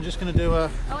I'm just going to do a...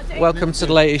 Welcome to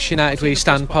the latest United We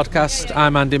Stand podcast.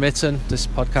 I'm Andy Mitten. This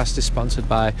podcast is sponsored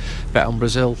by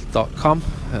betonbrazil.com.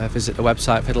 Visit the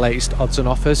website for the latest odds and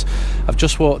offers. I've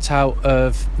just walked out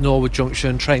of Norwood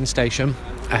Junction train station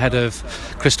ahead of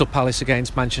Crystal Palace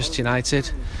against Manchester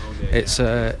United. It's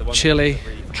a chilly,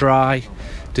 dry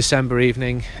December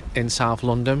evening in South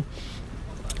London.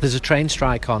 There's a train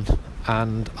strike on,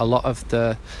 and a lot of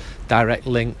the direct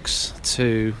links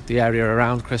to the area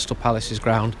around Crystal Palace's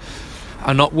ground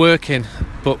are not working,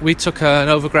 but we took an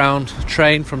overground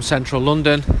train from central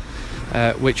London,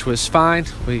 which was fine.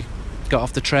 We got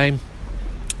off the train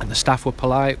and the staff were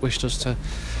polite, wished us to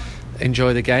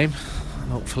enjoy the game.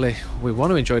 Hopefully we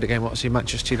want to enjoy the game. Obviously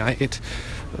Manchester United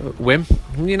win.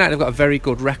 United have got a very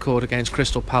good record against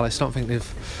Crystal Palace. I don't think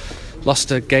they've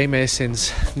lost a game here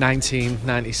since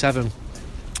 1997.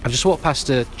 I just walked past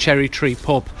a Cherry Tree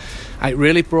pub. It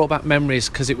really brought back memories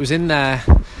because it was in there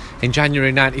in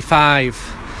January 95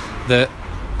 that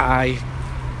I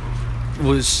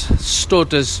was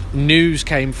stood as news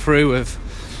came through of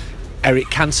Eric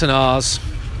Cantona's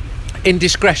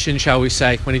indiscretion, shall we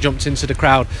say, when he jumped into the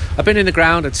crowd. I've been in the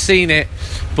ground, I'd seen it,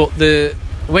 but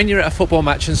when you're at a football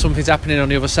match and something's happening on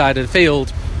the other side of the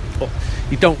field,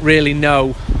 you don't really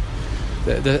know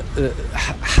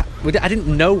I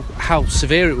didn't know how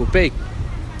severe it would be.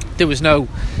 There was no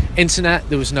internet,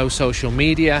 there was no social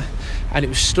media, and it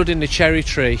was stood in the Cherry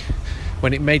Tree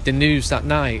when it made the news that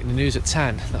night, the news at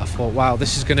 10, that I thought, wow,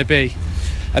 this is going to be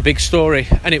a big story.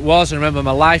 And it was. I remember my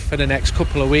life for the next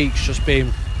couple of weeks just being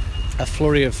a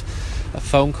flurry of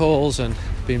phone calls and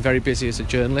being very busy as a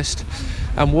journalist.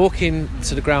 I'm walking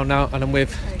to the ground now and I'm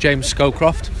with James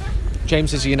Scowcroft.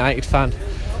 James is a United fan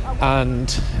and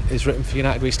he's written for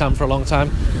United We Stand for a long time,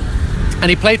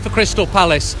 and he played for Crystal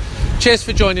Palace. Cheers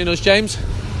for joining us, James.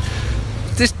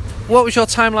 What was your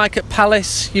time like at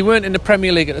Palace? You weren't in the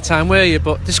Premier League at the time, were you?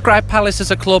 But describe Palace as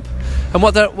a club, and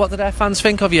what do their fans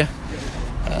think of you?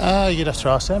 You'd have to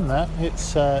ask them that.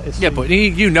 It's yeah, but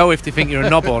you know if they think you're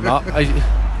a knob or not.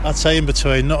 I'd say in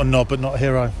between, not a knob but not a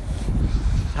hero.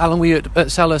 How long were you at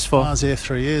Sellers for? I was here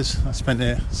 3 years. I spent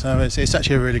here, so it's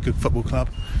actually a really good football club.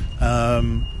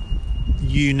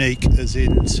 Unique as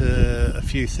into a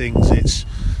few things.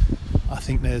 I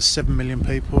think there's 7 million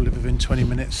people live within 20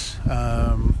 minutes,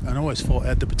 and I always thought it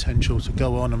had the potential to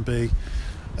go on and be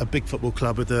a big football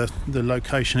club with the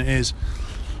location it is.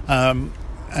 And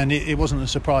it wasn't a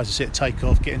surprise to see it take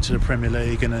off, get into the Premier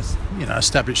League, and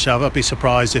establish itself. I'd be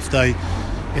surprised if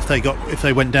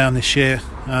they went down this year.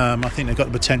 I think they've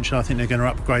got the potential. I think they're going to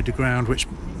upgrade the ground, which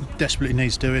desperately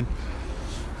needs doing.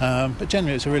 But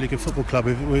generally, it's a really good football club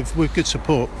with good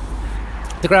support.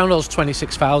 The ground holds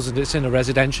 26,000. It's in a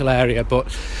residential area, but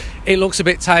it looks a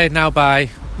bit tired now by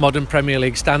modern Premier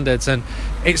League standards, and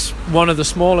it's one of the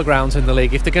smaller grounds in the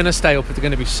league. If they're going to stay up, if they're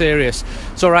going to be serious,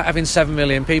 it's all right having 7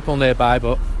 million people nearby,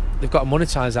 but they've got to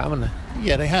monetise that, haven't they?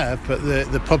 Yeah, they have, but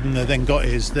the problem they've then got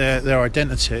is their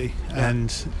identity. Yeah.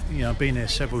 And I've been here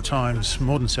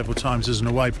more than several times as an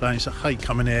away player. I hate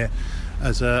coming here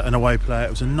as an away player. It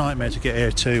was a nightmare to get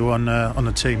here to on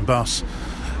a team bus.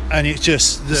 And it's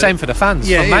just the same for the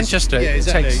fans. From Manchester,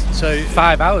 exactly. It takes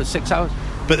 5 hours, 6 hours.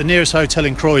 But the nearest hotel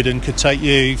in Croydon could take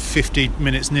you 50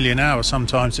 minutes, nearly an hour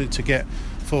sometimes, to get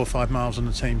 4 or 5 miles on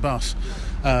the team bus.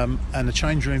 And the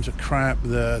change rooms are crap.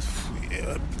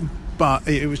 But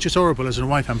it was just horrible as an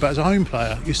away fan. But as a home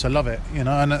player, I used to love it,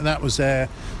 and that was their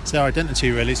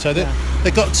identity really. So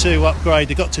they got to upgrade,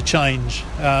 they got to change.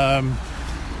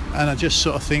 And I just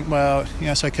sort of think, well,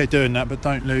 it's okay doing that, but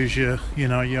don't lose your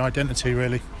identity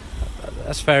really.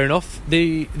 That's fair enough.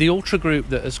 The ultra group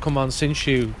that has come on since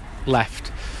you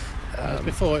left.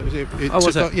 Before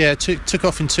it took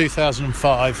off in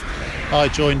 2005. I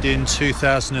joined in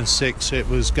 2006. It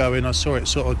was going. I saw it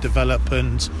sort of develop,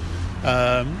 and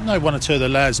know one or two of the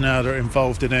lads now that are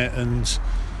involved in it, and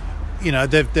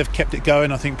they've kept it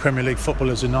going. I think Premier League football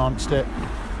has enhanced it.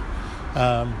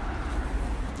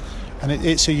 And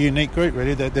it's a unique group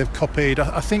really. They've copied.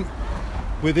 I think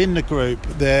within the group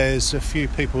there's a few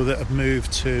people that have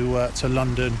moved to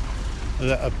London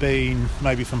that have been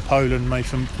maybe from Poland, maybe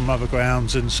from other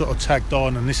grounds, and sort of tagged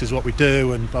on, and this is what we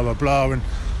do, and blah blah blah, and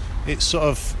it's sort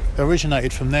of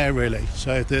originated from there really.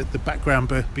 So the background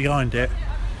behind it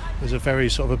is a very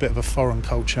sort of a bit of a foreign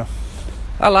culture.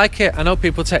 I like it. I know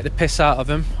people take the piss out of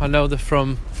them. I know they're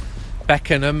from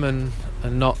Beckenham and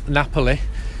not Napoli,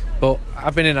 but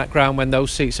I've been in that ground when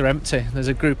those seats are empty. There's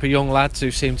a group of young lads who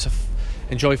seem to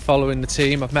enjoy following the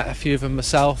team. I've met a few of them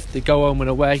myself. They go home and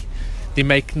away, they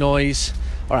make noise.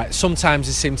 All right, sometimes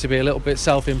they seem to be a little bit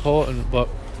self-important, but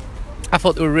I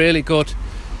thought they were really good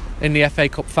in the FA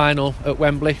Cup final at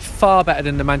Wembley. Far better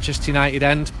than the Manchester United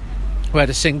end, where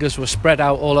the singers were spread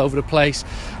out all over the place.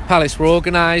 Palace were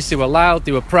organised, they were loud,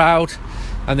 they were proud,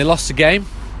 and they lost the game.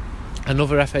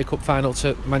 Another FA Cup final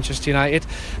to Manchester United,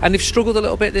 and they've struggled a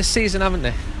little bit this season, haven't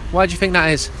they? Why do you think that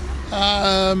is?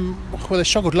 Well, they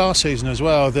struggled last season as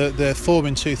well. Their form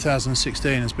in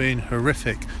 2016 has been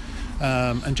horrific.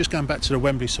 And just going back to the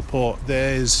Wembley support,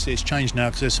 it's changed now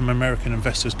because there's some American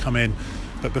investors come in.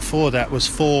 But before that was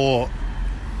 4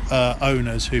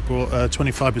 owners who brought a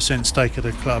 25% stake of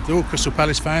the club. They're all Crystal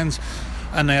Palace fans,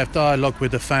 and they have dialogue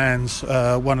with the fans.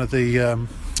 One of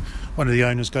the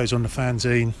owners goes on the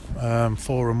fanzine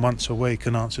forum once a week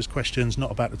and answers questions,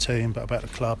 not about the team but about the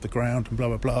club, the ground, and blah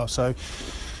blah blah. So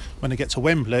when they get to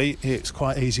Wembley, it's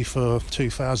quite easy for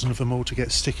 2,000 of them all to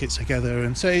get tickets together,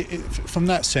 and so from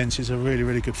that sense it's a really,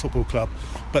 really good football club.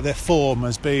 But their form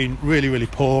has been really, really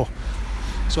poor.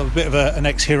 Sort of a bit of an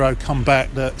ex-hero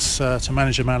comeback that's to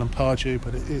manager Alan Pardew,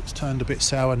 but it's turned a bit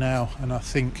sour now, and I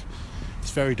think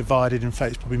it's very divided. In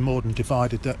fact, it's probably more than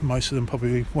divided, that most of them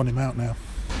probably want him out now.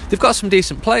 They've got some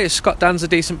decent players. Scott Dan's a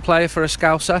decent player for a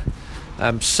Scouser.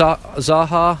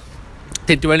 Zaha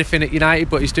didn't do anything at United,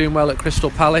 but he's doing well at Crystal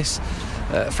Palace.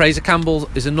 Fraser Campbell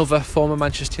is another former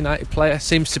Manchester United player.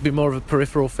 Seems to be more of a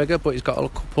peripheral figure, but he's got a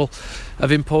couple of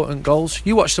important goals.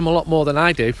 You watch them a lot more than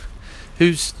I do.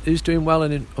 Who's doing well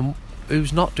and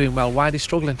who's not doing well? Why are they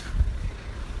struggling?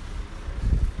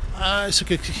 It's a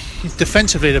good.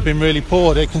 Defensively, they've been really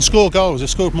poor. They can score goals. They've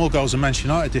scored more goals than Manchester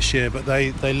United this year, but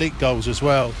they leak goals as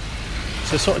well.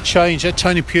 So sort of change. They had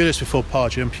Tony Pulis before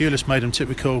Pardew, and Pulis made them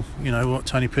typical. You know what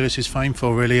Tony Pulis is famed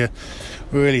for, really a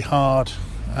really hard,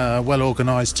 well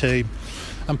organised team.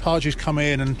 And Pardew's come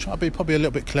in and try to be probably a little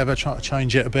bit clever, try to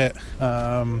change it a bit.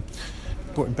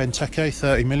 Brought in Benteke,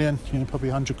 30 million, probably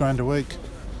 100 grand a week.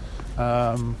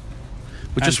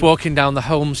 We're just walking down the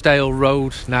Holmesdale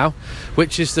Road now,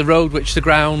 which is the road which the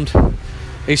ground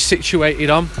is situated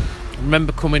on. I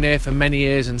remember coming here for many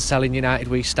years and selling United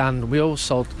We Stand. We all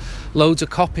sold loads of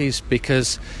copies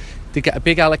because they get a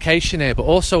big allocation here, but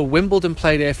also Wimbledon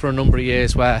played here for a number of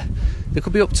years where there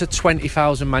could be up to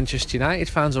 20,000 Manchester United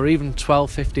fans, or even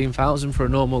 15,000 for a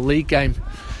normal league game.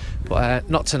 But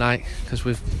not tonight, because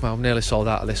we've nearly sold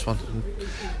out of this one.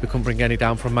 We couldn't bring any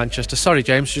down from Manchester. Sorry,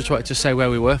 James, just wanted to say where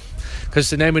we were,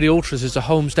 because the name of the Ultras is the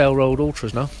Holmesdale Road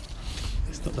Ultras, no?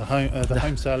 It's not the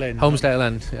Holmesdale End. Holmesdale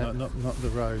End, yeah. Not the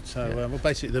road. So, well,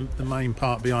 basically the main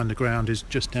part behind the ground is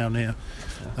just down here,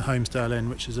 the Holmesdale End,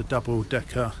 which is a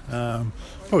double-decker.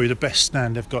 Probably the best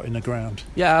stand they've got in the ground.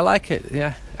 Yeah, I like it,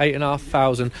 yeah.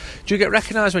 8,500. Do you get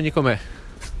recognised when you come here?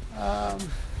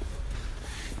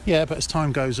 Yeah, but as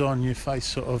time goes on, your face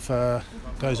sort of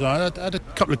goes on. I had a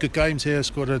couple of good games here.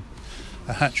 Scored a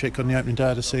hat-trick on the opening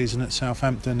day of the season at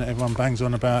Southampton that everyone bangs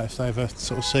on about if they ever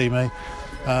sort of see me.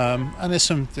 And there's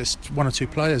 1 or 2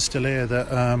 players still here that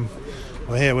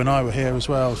were here when I were here as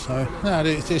well. So no,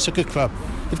 it's a good club.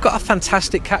 They've got a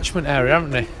fantastic catchment area, haven't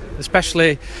they?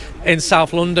 Especially in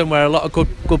South London, where a lot of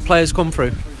good players come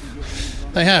through.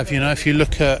 They have. If you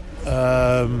look at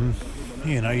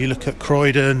you look at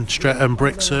Croydon, Streatham,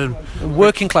 Brixton,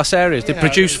 working class areas. They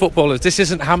produce footballers. This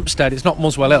isn't Hampstead. It's not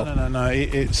Muswell Hill. No.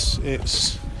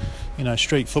 It's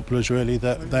street footballers really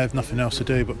that they have nothing else to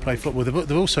do but play football.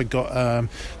 They've also got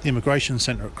the immigration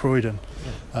centre at Croydon,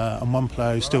 and one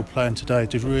player who's still playing today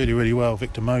did really, really well.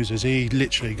 Victor Moses. He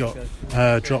literally got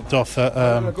dropped off at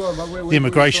the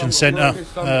immigration centre.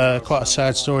 Quite a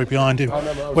sad story behind him.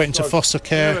 Went into foster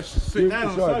care,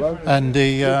 and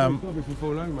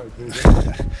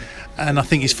and I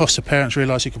think his foster parents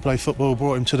realised he could play football,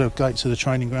 brought him to the gates of the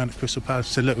training ground at Crystal Palace,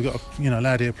 said, look, we've got a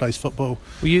lad here who plays football.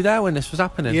 Were you there when this was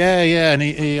happening? Yeah, and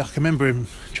he I can remember him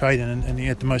training, and he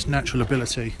had the most natural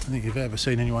ability I think you've ever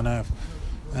seen anyone have.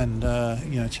 And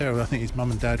terrible. I think his mum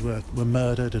and dad were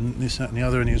murdered and this, that and the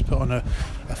other, and he was put on a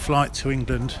flight to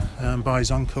England by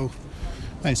his uncle,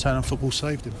 and his Italian football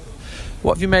saved him.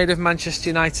 What have you made of Manchester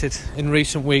United in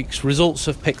recent weeks? Results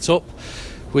have picked up.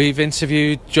 We've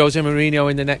interviewed Jose Mourinho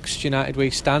in the next United We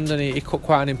Stand, and he cut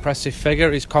quite an impressive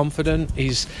figure. He's confident,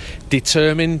 he's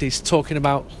determined, he's talking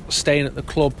about staying at the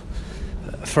club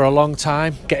for a long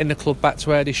time, getting the club back to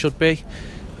where they should be.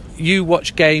 You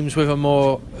watch games with a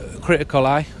more critical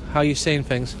eye. How are you seeing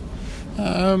things?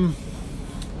 I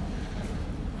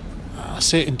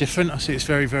see it indifferent. I see it's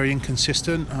very, very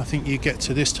inconsistent. I think you get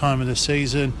to this time of the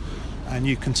season and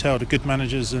you can tell the good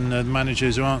managers and the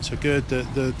managers who aren't so good.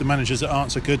 The managers that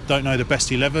aren't so good don't know the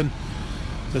best 11.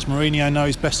 Does Mourinho know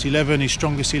his best 11, his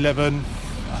strongest 11?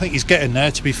 I think he's getting there,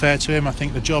 to be fair to him. I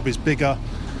think the job is bigger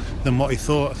than what he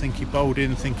thought. I think he bowled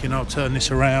in thinking, I'll turn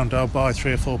this around, I'll buy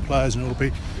 3 or 4 players and it'll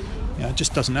be it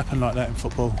just doesn't happen like that in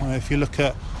football. If you look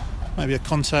at maybe a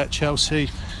Conte at Chelsea,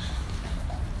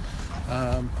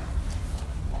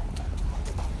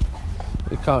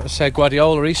 You can't say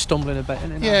Guardiola, he's stumbling a bit,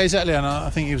 isn't he? yeah, exactly, and I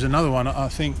think he was another one. I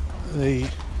think the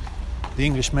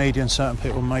English media and certain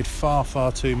people made far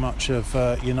too much of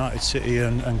United City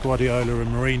and Guardiola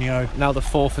and Mourinho. Now the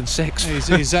 4th and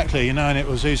 6th. Exactly, and it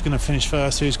was who's going to finish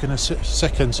first, who's going to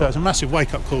second. So it's a massive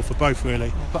wake-up call for both,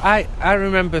 really. But I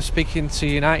remember speaking to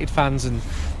United fans and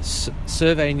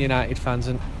surveying United fans,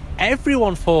 and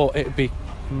everyone thought it would be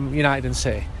United and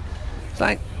City. It's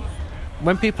like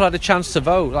when people had a chance to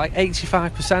vote, like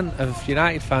 85% of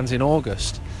United fans in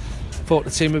August thought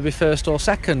the team would be first or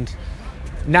second.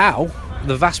 Now,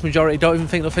 the vast majority don't even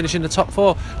think they'll finish in the top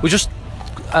 4. We're just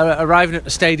arriving at the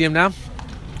stadium now.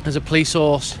 There's a police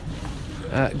horse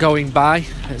going by.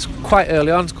 It's quite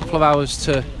early on, it's a couple of hours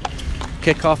to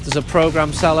kick off. There's a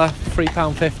programme seller,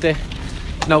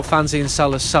 £3.50. No fanzine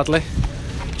sellers, sadly.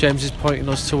 James is pointing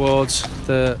us towards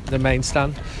the main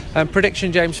stand.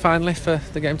 Prediction, James, finally, for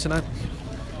the game tonight?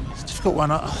 It's a difficult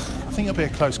one. I think it'll be a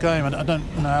close game. I don't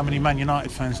know how many Man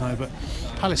United fans know, but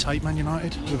Palace hate Man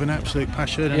United with an absolute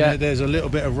passion, and there's a little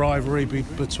bit of rivalry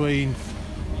between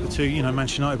the two.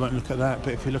 Manchester United won't look at that,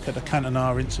 but if we look at the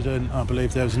Cantona incident, I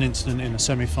believe there was an incident in the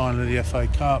semi-final of the FA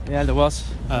Cup. Yeah, there was.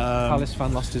 Palace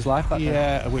fan lost his life that day.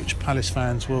 Yeah, which Palace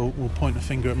fans will point a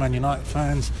finger at Man United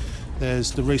fans.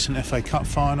 There's the recent FA Cup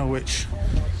final, which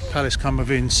Palace come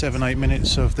within 7-8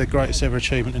 minutes of their greatest ever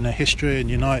achievement in their history, and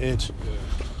United,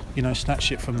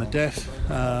 snatched it from the death.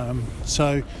 When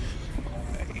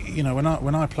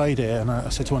I played here, and I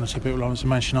said to one or two people I was a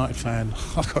Manchester United fan,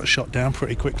 I got shot down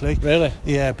pretty quickly. Really?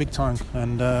 Yeah, big time.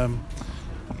 And I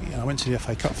went to the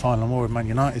FA Cup final and wore a Man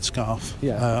United scarf,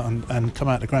 and come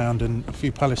out the ground, and a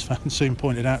few Palace fans soon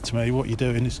pointed out to me, "What are you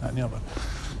doing, this, that and the other."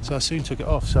 So I soon took it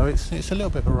off. So it's a little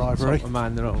bit of a rivalry. Sort of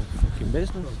mind their own fucking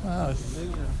business.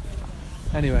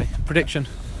 Anyway, prediction.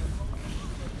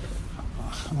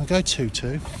 I'm going to go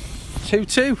 2-2.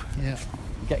 2-2? Yeah.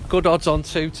 Get good odds on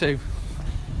 2-2.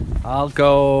 I'll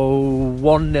go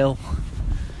 1-0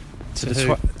 to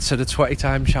the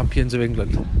 20-time champions of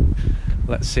England.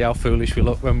 Let's see how foolish we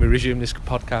look when we resume this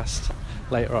podcast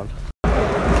later on.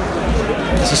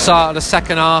 It's the start of the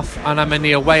second half, and I'm in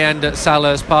the away end at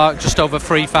Selhurst Park. Just over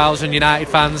 3,000 United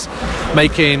fans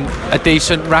making a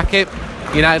decent racket.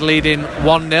 United leading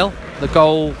 1-0. The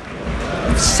goal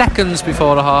seconds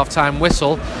before the half-time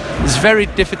whistle. It's very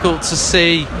difficult to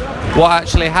see what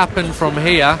actually happened from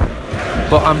here,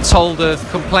 but I'm told of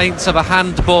complaints of a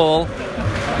handball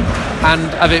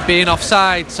and of it being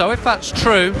offside. So if that's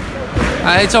true,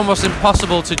 it's almost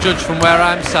impossible to judge from where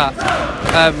I'm sat.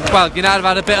 United have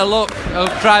had a bit of luck. It'll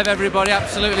drive everybody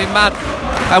absolutely mad.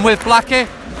 And with Blackie,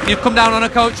 you've come down on a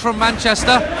coach from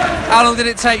Manchester. How long did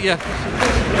it take you?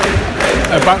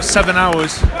 About 7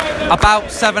 hours.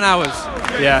 About 7 hours?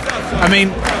 Yeah. I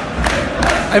mean,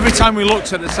 every time we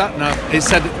looked at the sat-nav, it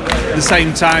said the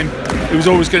same time it was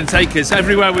always going to take us.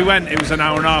 Everywhere we went, it was an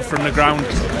hour and a half from the ground.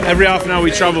 Every half an hour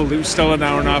we travelled, it was still an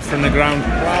hour and a half from the ground.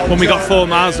 When we got 4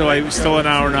 miles away, it was still an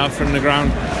hour and a half from the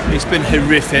ground. It's been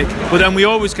horrific. But then we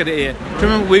always get it here. Do you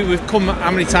remember we've come?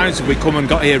 How many times have we come and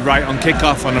got here right on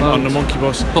kick-off on the monkey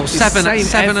bus? But seven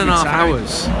and a half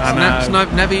hours. It's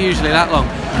never usually that long.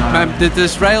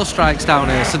 There's rail strikes down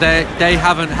here, so they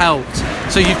haven't helped.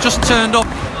 So you've just turned up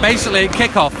basically at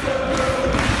kick-off.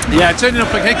 Yeah, turning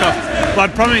up at kick-off. Well, I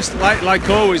promised, like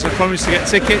always, I promised to get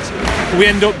tickets. We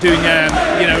end up doing,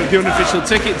 the unofficial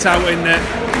ticket touting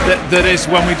that is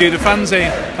when we do the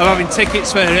fanzine, of having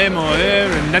tickets for him or her,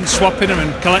 and then swapping them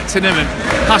and collecting them and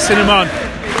passing them on.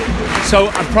 So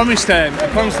I promised a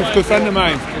good friend of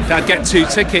mine that I'd get 2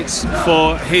 tickets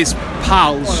for his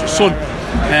pal's son,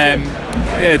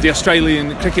 the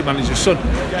Australian cricket manager's son.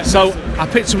 So I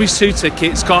picked up his 2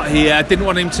 tickets, got here, I didn't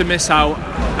want him to miss out.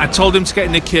 I told him to get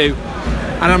in the queue,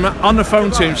 and I'm on the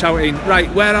phone to him shouting, "Right,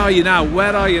 where are you now?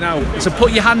 Where are you now?" So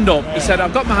put your hand up. He said,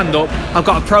 "I've got my hand up, I've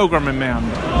got a programme in my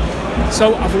hand."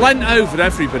 So I've leant over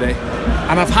everybody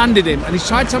and I've handed him, and he's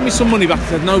tried to have me some money back. I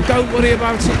said, "No, don't worry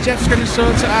about it, Jeff's going to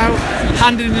sort it out."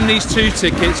 Handed him these 2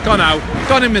 tickets, gone out,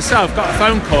 gone in myself, got a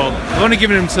phone call. I've only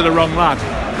given him to the wrong lad.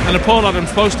 And the poor lad I'm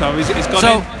supposed to have, he's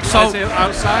gone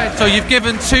outside. So you've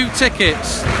given 2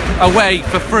 tickets away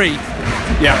for free?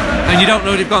 Yeah. And you don't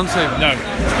know who they've gone to? No.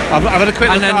 I've had a quick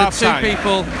look. And then the 2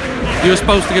 people you were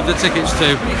supposed to give the tickets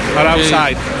to are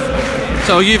outside.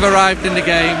 So you've arrived in the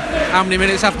game how many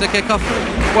minutes after kick-off?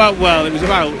 Well, it was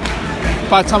about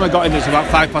by the time I got in, it was about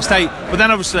 8:05. But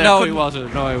then obviously It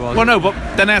wasn't. Well, no, but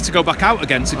then I had to go back out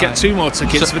again to get 2 more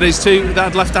tickets for these 2 that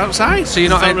I'd left outside. So you're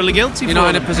not really guilty. You're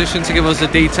not in a position to give us a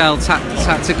detailed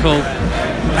tactical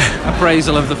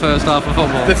appraisal of the first half of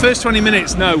football. The first 20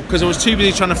 minutes, no, because I was too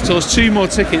busy trying to source 2 more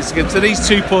tickets to give to these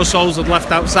 2 poor souls I'd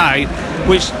left outside,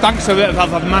 which thanks to a bit of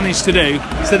help I've managed to do.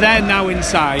 So they're now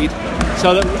inside.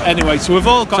 So anyway, so we've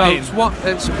all got in. It's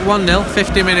 1-0,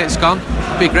 50 minutes gone.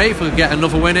 It'd be great if we could get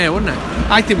another win here, wouldn't it?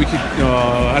 I think we could.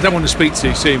 I don't want to speak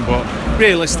too soon, but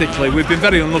realistically, we've been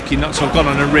very unlucky not to have gone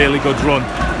on a really good run.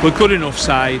 We're good enough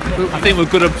side. I think we're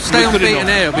good. Stay unbeaten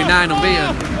here. It'll be 9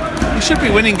 unbeaten. We should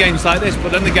be winning games like this,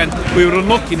 but then again, we were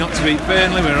unlucky not to beat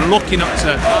Burnley. We were unlucky not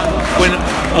to win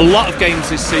a lot of games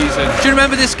this season. Do you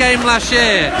remember this game last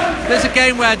year? There's a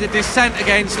game where the dissent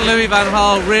against Louis van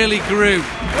Gaal really grew.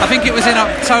 I think it was in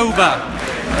October,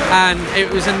 and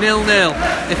it was a 0-0,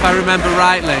 if I remember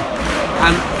rightly.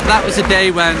 And that was a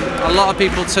day when a lot of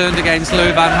people turned against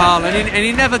Louis van Gaal, and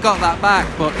he never got that back.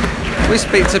 But we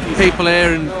speak to people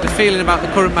here, and the feeling about the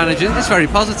current manager is very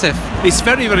positive. It's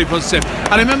very, very positive.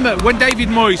 I remember when David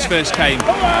Moyes first came,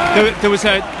 there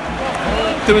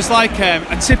was like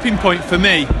a tipping point for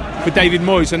me for David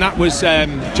Moyes, and that was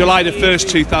July the 1st,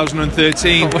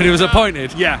 2013. When he was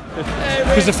appointed? Yeah.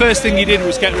 Because the first thing he did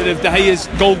was get rid of De Gea's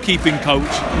goalkeeping coach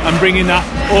and bring in that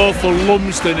awful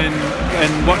Lumsden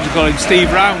and what do you call him,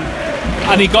 Steve Round.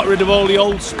 And he got rid of all the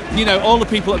old, all the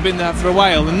people that had been there for a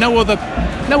while, and no other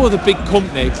big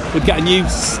company would get a new,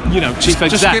 chief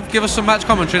exec. Just give us some match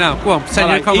commentary now. Go on, send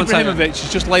your commentator. Ibrahimovic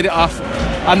has just laid it off.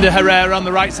 Under Herrera on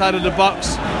the right side of the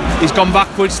box. He's gone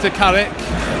backwards to Carrick,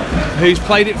 who's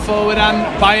played it forward, and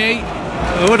Bailly.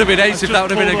 It would have been ace if that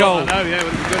would have been a goal. Yeah, it would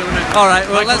have been good, wouldn't it? Alright,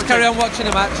 well, let's carry on watching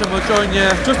the match and we'll join you.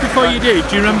 Just before you do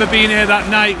you remember being here that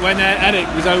night when Eric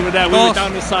was over there? We were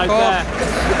down the side there.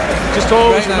 Just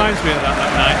always reminds me of that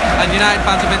night. And United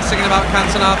fans have been singing about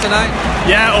Cantona tonight?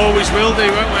 Yeah, always will do,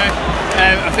 won't we?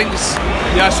 I think it's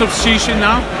substitution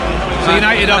now. So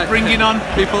United are bringing on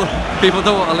people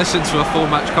don't want to listen to a full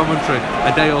match commentary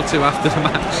a day or 2 after the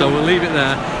match, so we'll leave it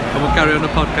there and we'll carry on the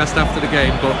podcast after the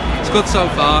game. But it's good so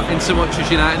far, in so much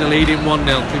as United are leading 1-0.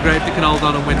 It'd be great if they can hold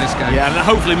on and win this game. Yeah, and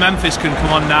hopefully Memphis can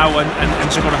come on now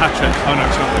and score a hat-trick. Oh no,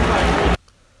 it's not.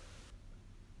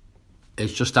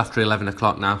 It's just after 11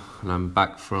 o'clock now and I'm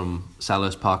back from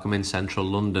Sellers Park. I'm in central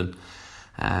London.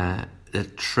 The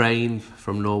train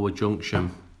from Norwood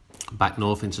Junction back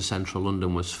north into central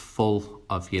London was full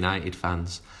of United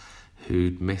fans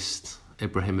who'd missed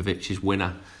Ibrahimovic's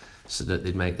winner, so that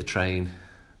they'd make the train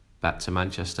back to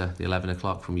Manchester, the 11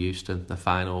 o'clock from Euston, the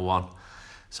final one.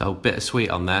 So bittersweet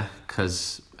on there,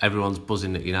 because everyone's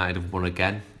buzzing that United have won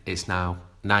again. It's now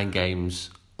 9 games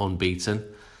unbeaten,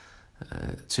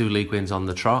 2 league wins on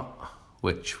the trot,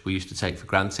 which we used to take for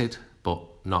granted, but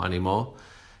not anymore.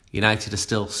 United are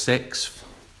still 6th,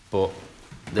 but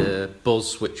the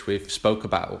buzz which we've spoke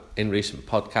about in recent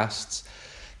podcasts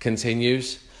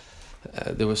continues.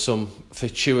 There were some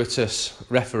fortuitous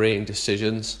refereeing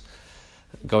decisions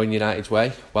going United's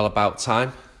way, well about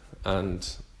time, and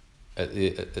at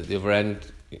the other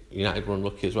end United were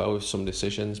unlucky as well with some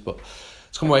decisions, but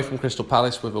to come away from Crystal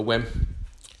Palace with a win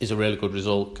is a really good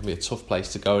result. Can be a tough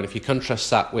place to go, and if you contrast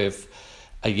that with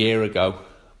a year ago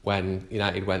when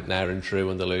United went there and drew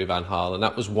under Louis van Gaal, and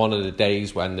that was one of the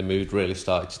days when the mood really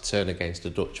started to turn against the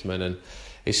Dutchman, and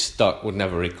his stock would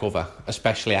never recover,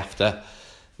 especially after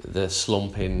the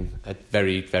slump in a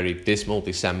very, very dismal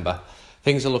December.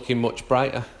 Things are looking much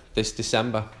brighter this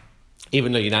December.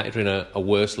 Even though United are in a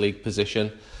worse league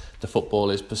position, the football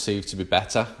is perceived to be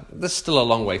better. There's still a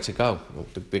long way to go.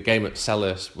 The game at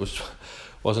Sellers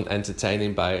wasn't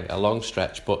entertaining by a long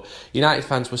stretch, but United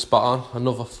fans were spot on.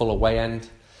 Another full away end.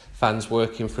 Fans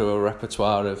working through a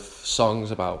repertoire of songs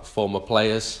about former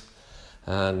players,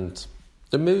 and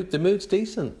the mood's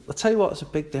decent. I'll tell you what, it's a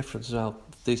big difference as well.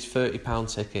 These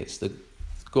 £30 tickets, they're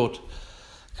good.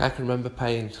 I can remember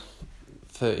paying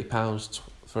 £30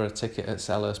 for a ticket at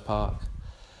Sellers Park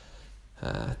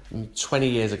 20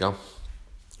 years ago,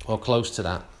 or close to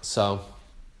that. So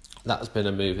that's been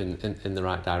a move in the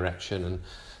right direction, and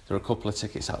there are a couple of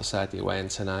tickets outside the away end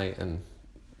tonight, and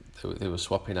they were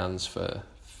swapping hands for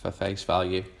face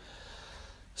value.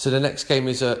 So the next game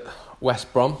is at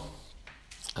West Brom,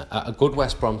 a good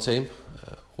West Brom team,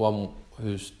 one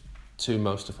whose 2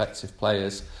 most effective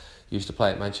players used to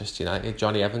play at Manchester United.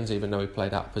 Johnny Evans, even though he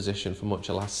played out of position for much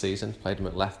of last season, played him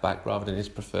at left back rather than his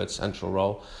preferred central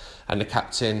role, and the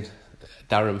captain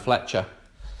Darren Fletcher.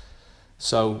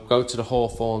 So go to the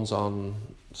Hawthorns on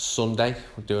Sunday.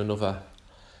 We'll do another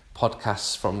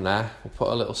podcast from there. We'll put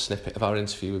a little snippet of our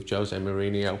interview with Jose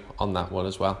Mourinho on that one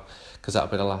as well, because that'll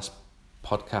be the last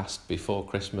podcast before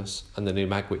Christmas and the new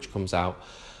mag, which comes out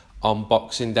on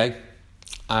Boxing Day.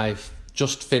 I've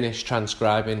just finished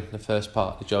transcribing the first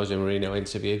part of the Jose Mourinho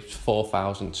interview.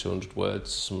 4,200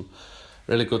 words, some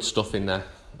really good stuff in there.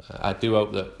 I do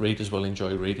hope that readers will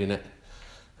enjoy reading it.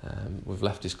 We've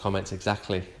left his comments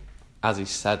exactly as he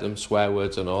said them, swear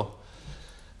words and all.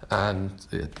 And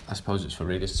I suppose it's for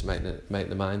readers to make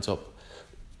their minds up.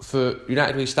 For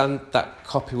United We Stand, that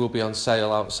copy will be on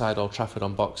sale outside Old Trafford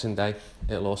on Boxing Day.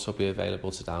 It'll also be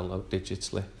available to download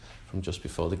digitally from just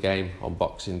before the game on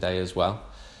Boxing Day as well.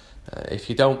 If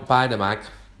you don't buy the mag,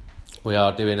 we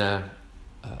are doing a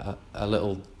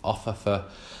little offer for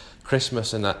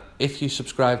Christmas, and that if you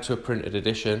subscribe to a printed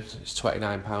edition, it's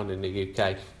 £29 in the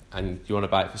UK, and you want to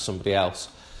buy it for somebody else,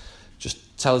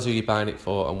 just tell us who you're buying it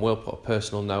for, and we'll put a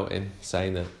personal note in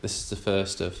saying that this is the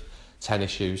first of 10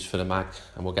 issues for the mag,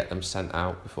 and we'll get them sent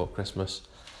out before Christmas,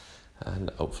 and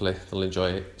hopefully they'll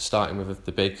enjoy it, starting with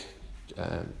the big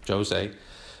Jose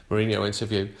Mourinho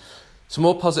interview. Some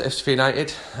more positives for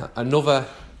United. Another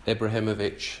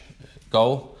Ibrahimovic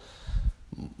goal.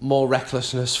 More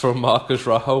recklessness from Marcus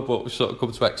Rojo, but we've sort of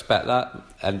come to expect that.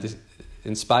 And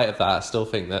in spite of that, I still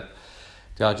think that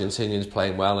the Argentinian's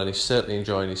playing well, and he's certainly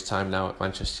enjoying his time now at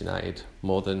Manchester United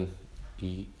more than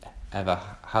he ever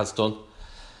has done.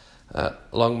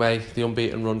 Long may the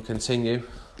unbeaten run continue.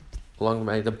 Long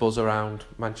may the buzz around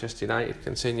Manchester United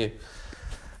continue.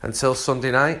 Until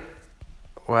Sunday night,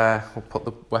 where we'll put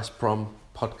the West Brom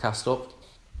podcast up.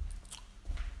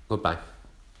 Goodbye.